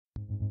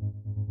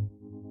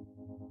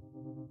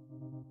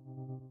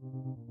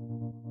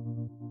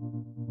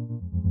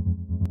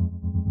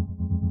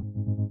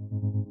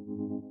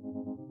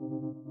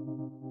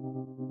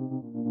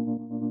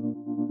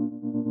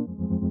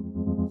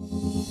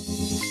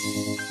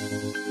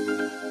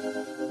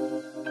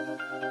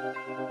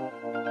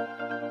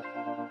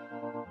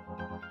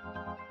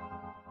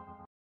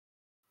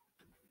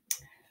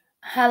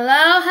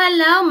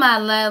Hello, my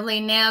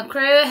lovely nail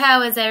crew.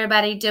 How is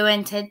everybody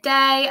doing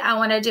today? I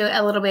want to do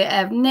a little bit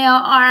of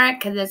nail art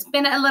because it's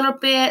been a little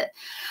bit.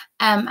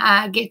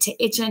 I get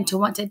to itching to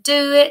want to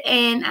do it,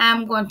 and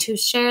I'm going to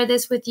share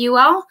this with you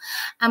all.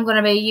 I'm going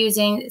to be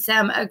using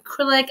some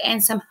acrylic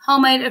and some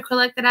homemade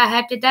acrylic that I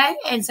have today,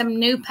 and some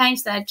new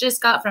paints that I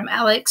just got from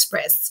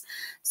AliExpress.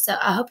 So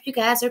I hope you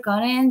guys are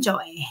going to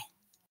enjoy.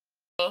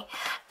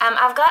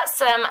 I've got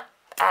some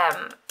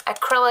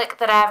acrylic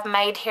that I've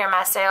made here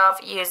myself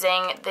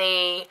using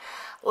the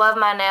Love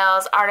My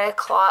Nails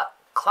Articlavo,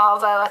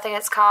 I think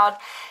it's called.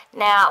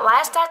 Now,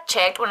 last I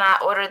checked when I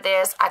ordered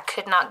this, I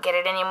could not get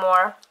it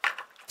anymore.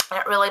 And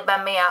it really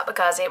bummed me out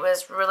because it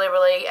was really,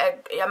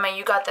 I mean,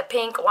 you got the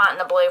pink, white, and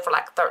the blue for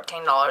like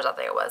 $13, I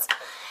think it was.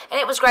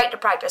 And it was great to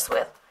practice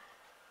with.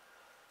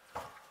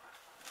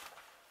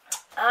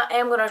 I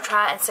am going to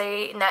try and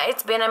see. Now,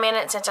 it's been a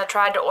minute since I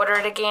tried to order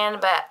it again,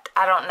 but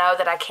I don't know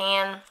that I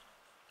can.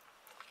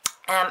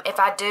 If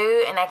I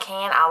do and I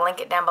can, I'll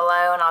link it down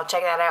below and I'll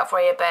check that out for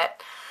you.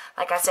 But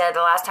like I said, the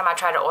last time I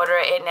tried to order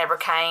it, it never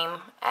came.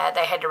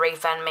 They had to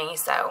refund me.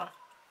 So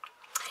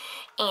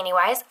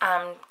anyways,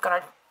 I'm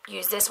going to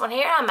use this one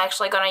here. I'm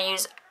actually going to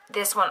use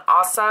this one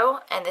also.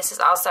 And this is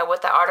also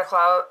with the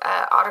Articlove,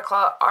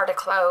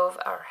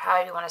 or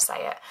however you want to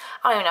say it.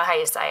 I don't even know how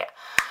you say it.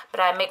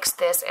 But I mixed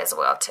this as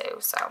well too.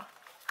 So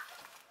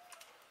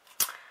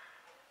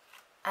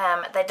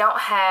they don't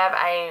have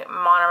a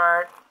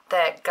monomer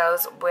that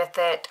goes with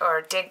it,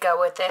 or did go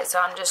with it, so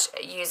I'm just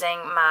using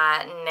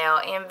my Nail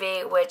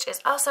Envy, which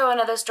is also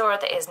another store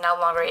that is no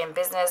longer in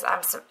business,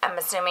 I'm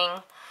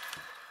assuming.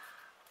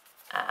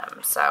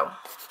 So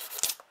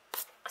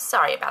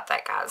sorry about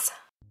that, guys.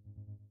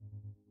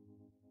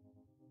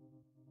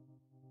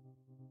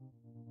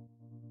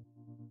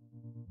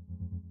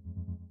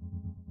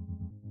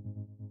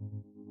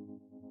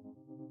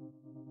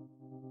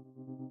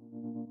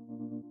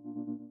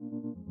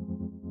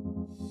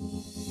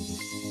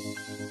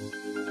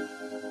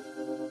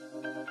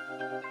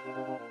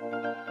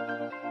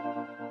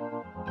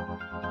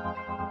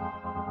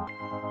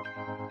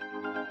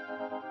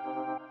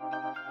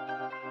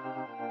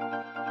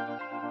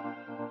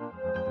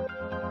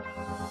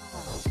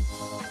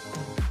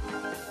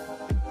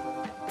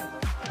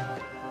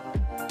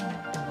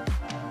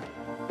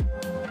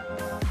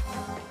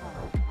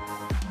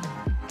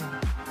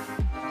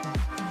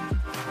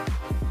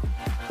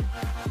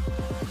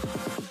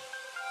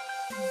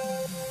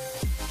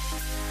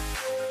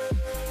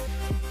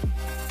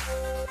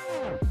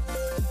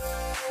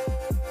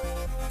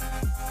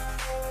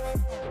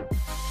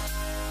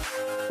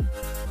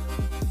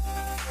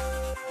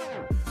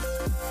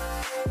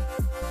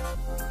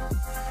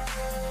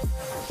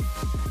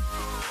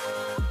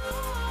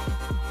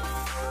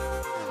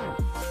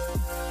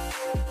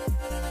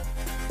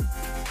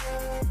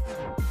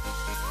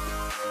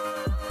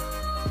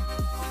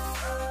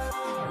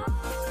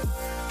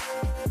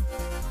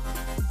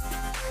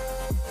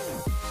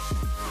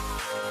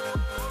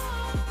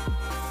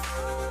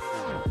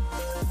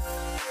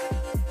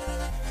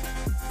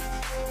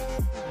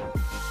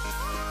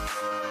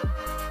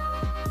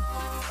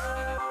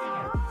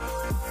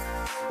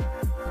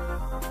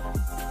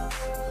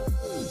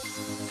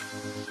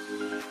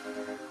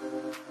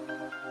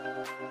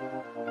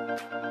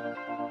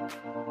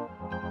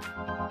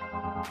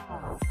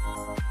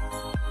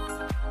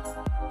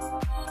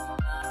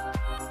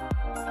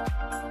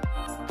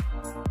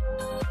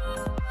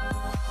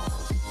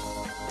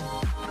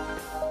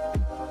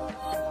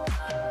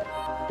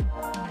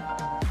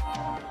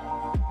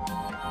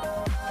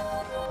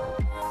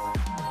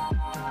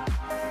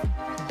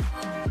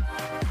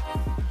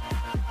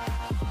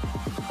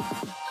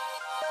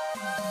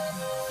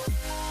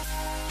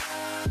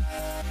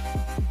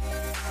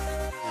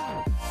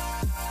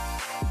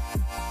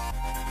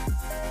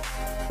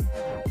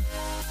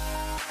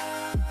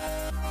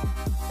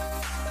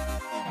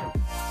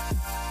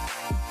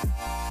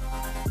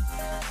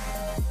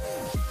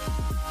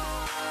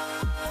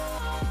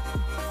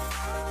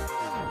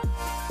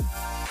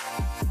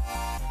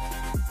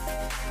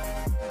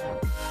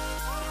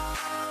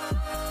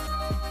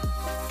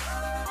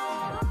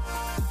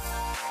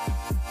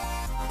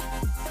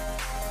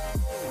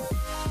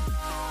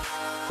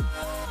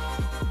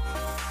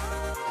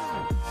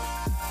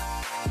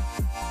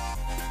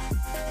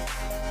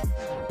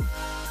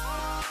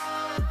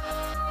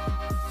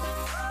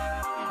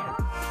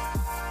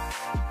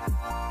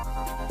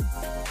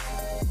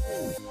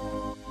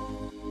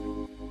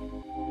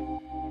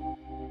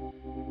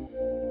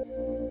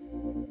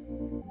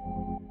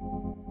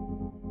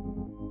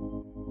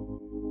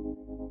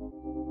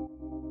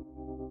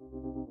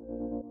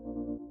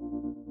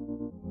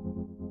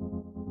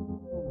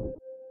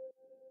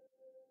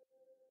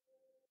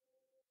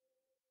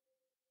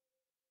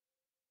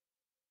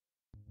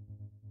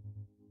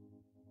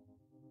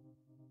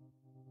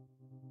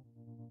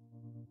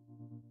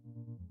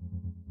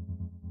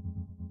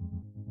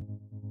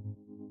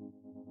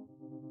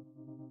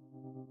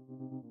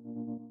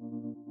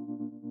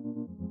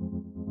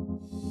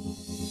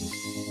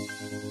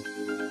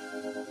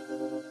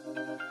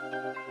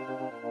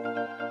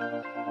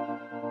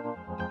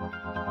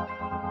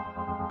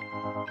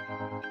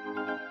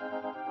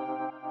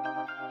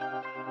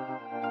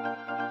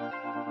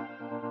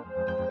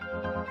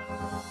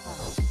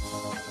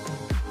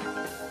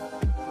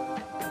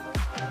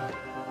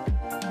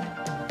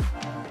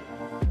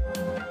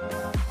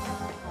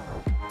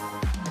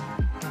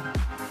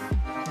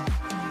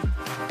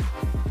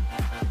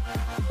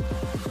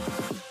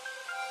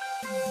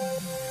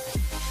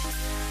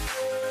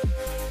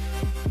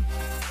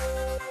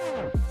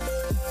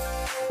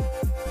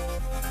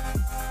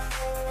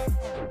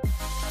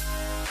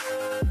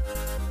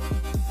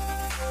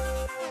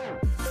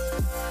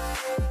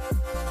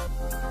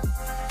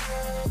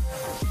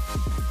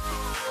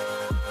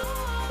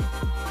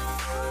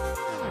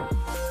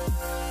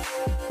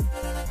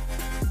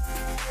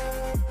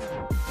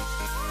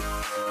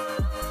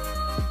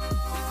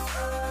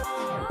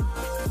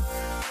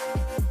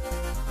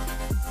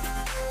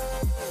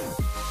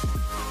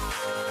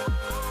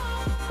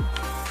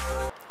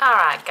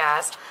 Alright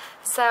guys,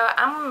 so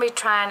I'm going to be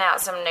trying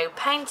out some new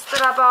paints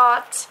that I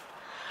bought.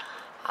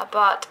 I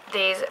bought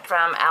these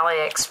from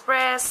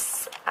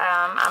AliExpress.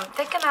 I'm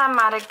thinking I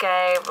might have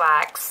gave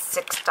like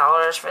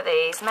 $6 for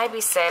these, maybe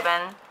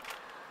 $7.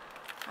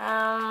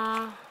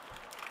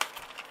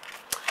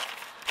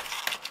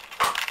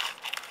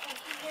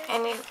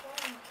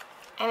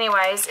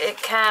 Anyways,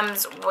 it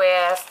comes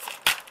with,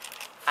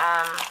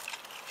 I'll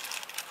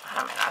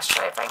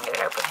show you if I can get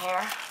it open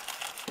here.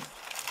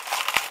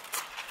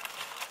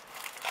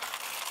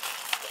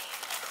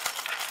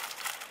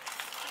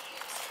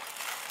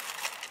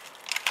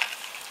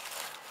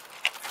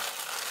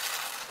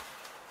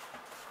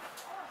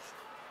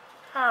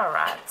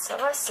 Alright, so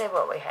let's see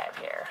what we have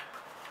here.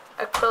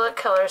 Acrylic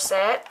color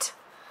set.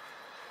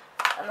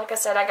 And like I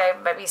said, I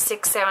gave maybe $6,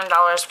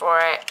 $7 for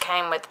it.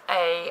 Came with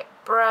a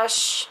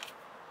brush.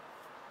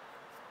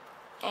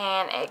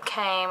 And it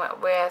came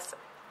with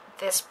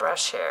this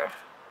brush here.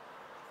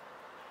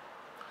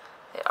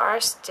 They are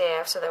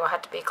stiff, so they will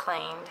have to be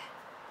cleaned.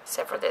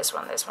 Except for this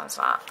one. This one's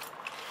not.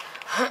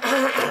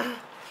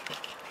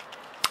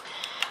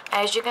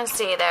 As you can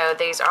see though,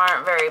 these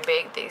aren't very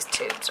big. These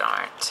tubes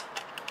aren't.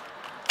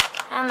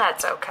 And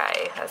that's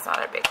okay. That's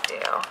not a big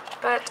deal.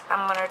 But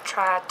I'm going to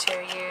try to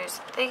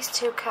use these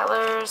two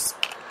colors.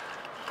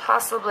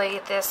 Possibly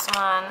this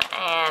one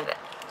and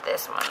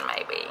this one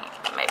maybe.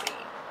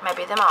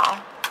 Maybe them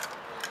all.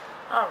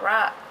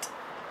 Alright.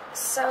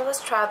 So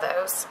let's try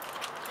those.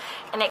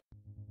 And it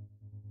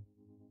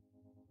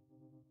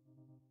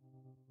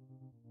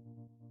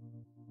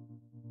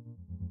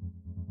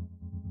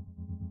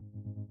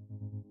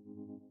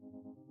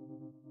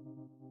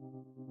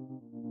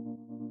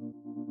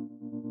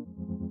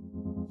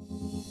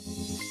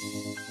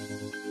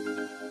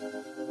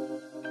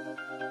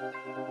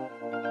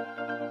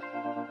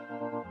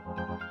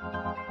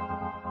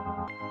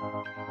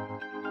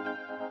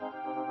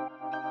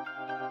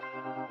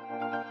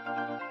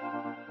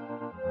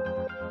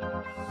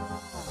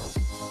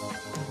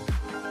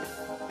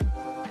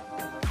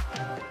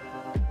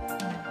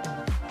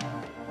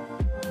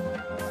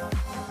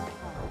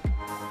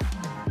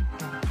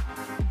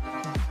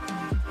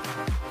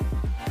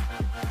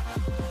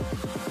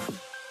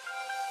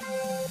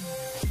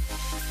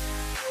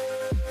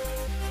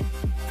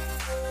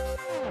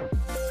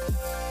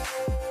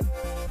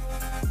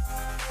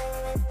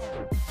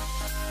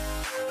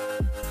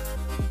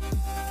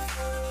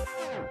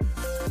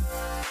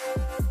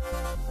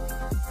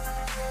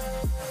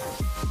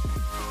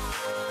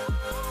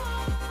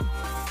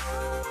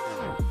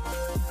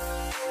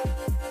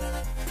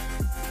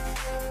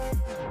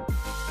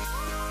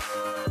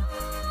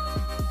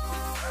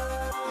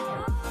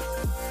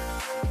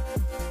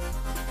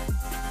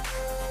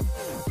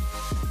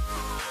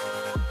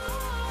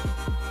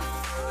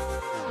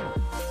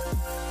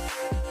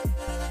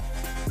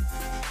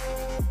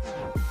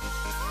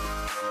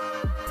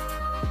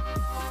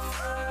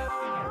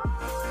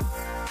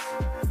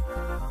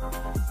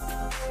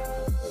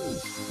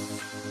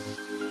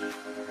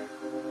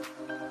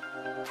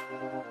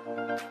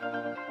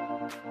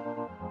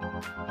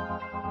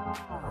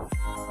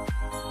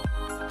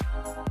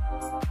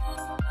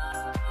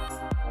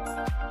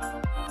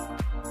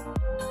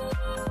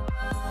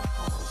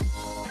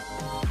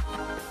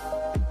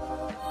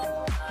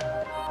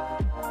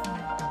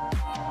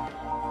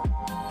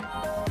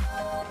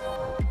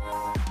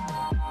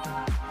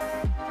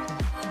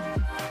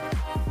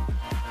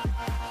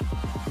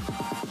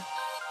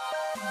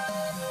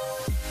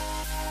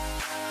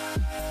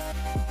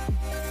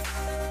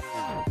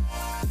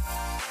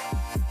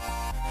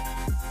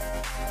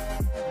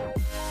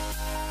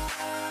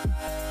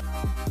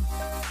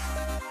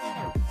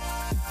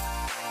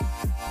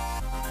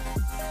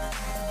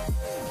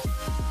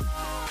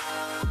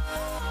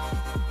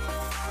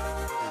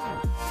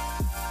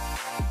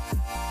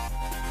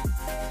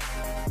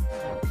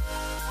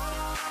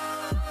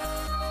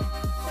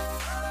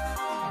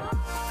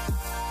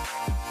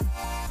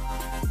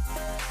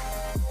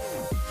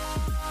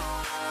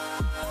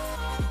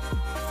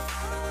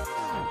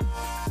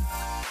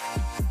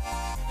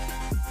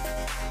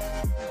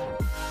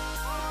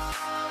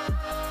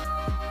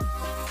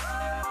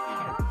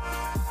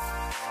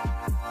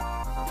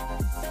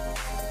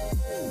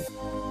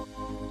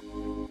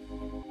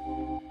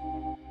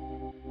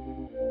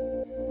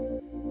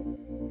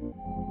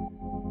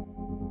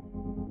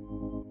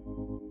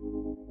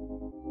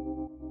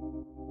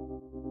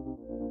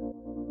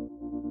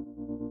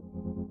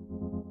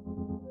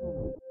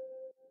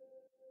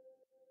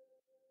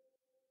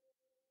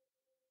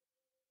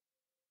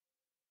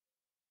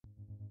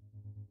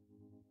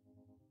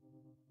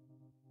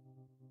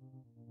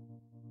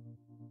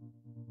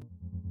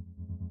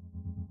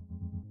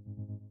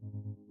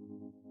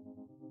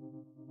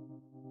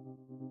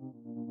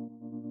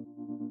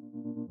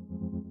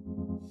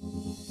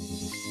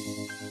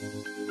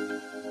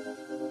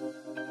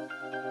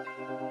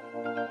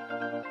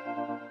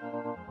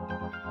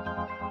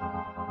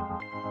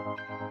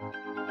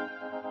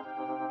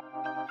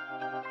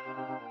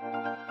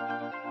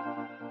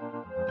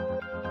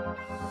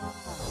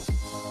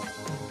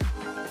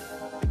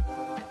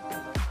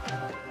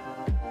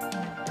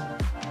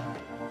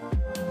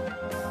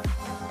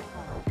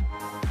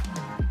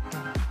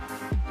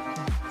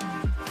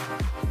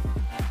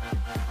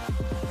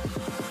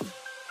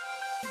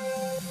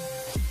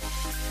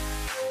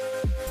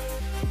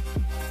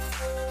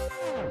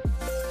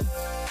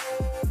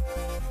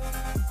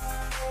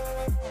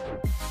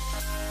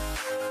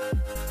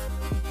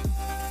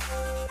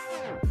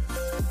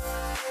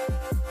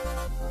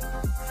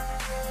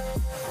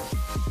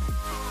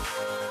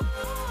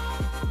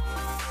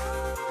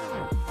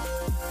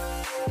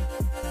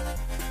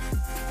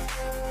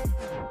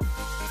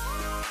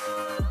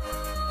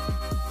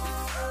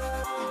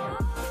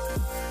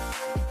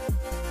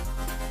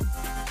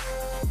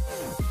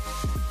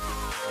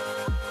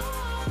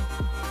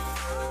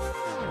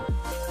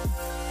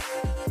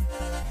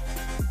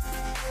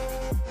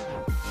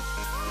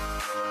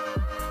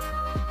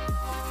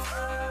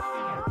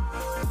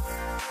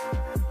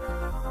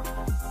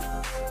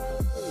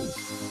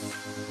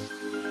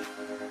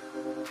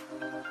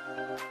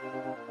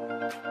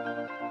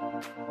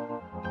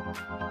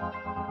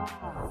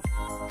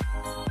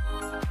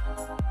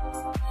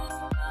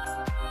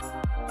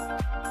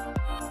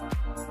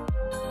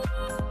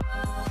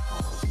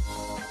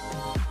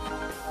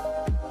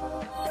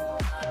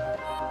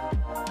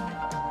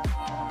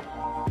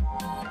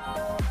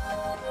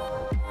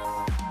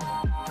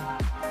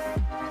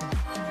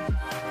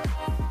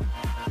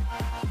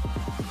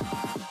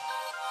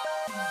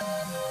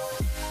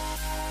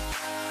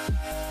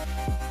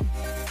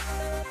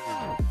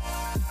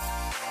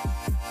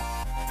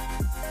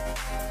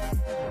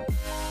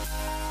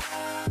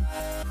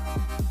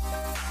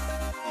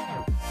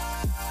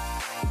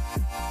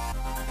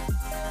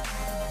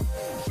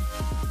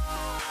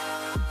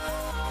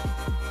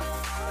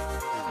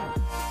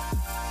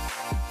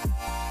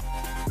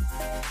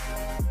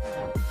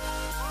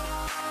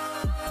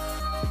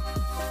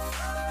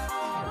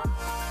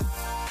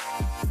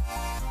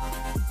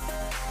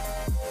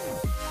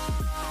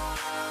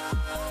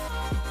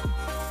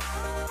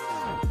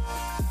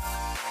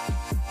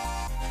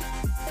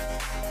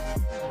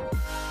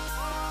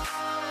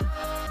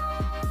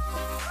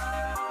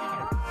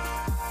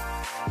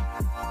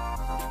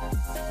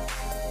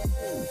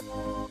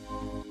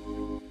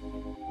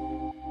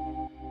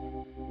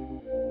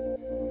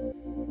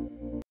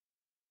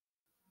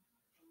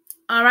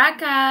All right,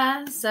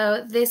 guys,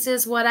 so this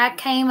is what I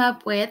came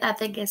up with. I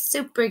think it's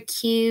super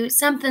cute,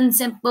 something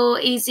simple,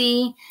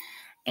 easy,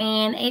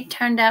 and it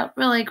turned out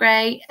really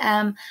great.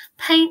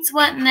 Paints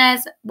wasn't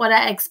as what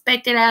I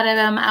expected out of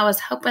them. I was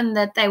hoping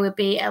that they would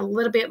be a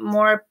little bit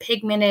more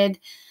pigmented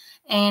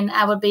and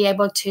I would be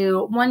able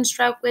to one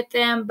stroke with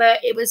them,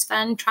 but it was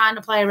fun trying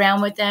to play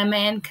around with them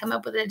and come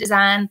up with a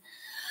design.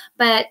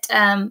 But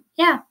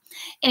yeah,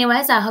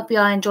 anyways, I hope you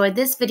all enjoyed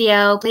this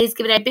video. Please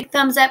give it a big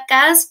thumbs up,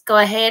 guys. Go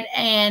ahead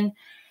and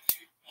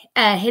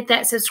hit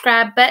that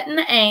subscribe button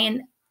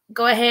and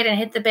go ahead and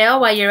hit the bell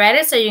while you're at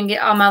it so you can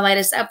get all my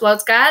latest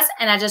uploads, guys.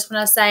 And I just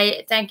want to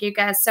say thank you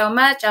guys so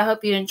much. I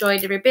hope you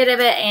enjoyed every bit of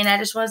it. And I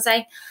just want to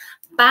say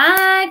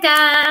bye,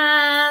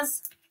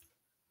 guys.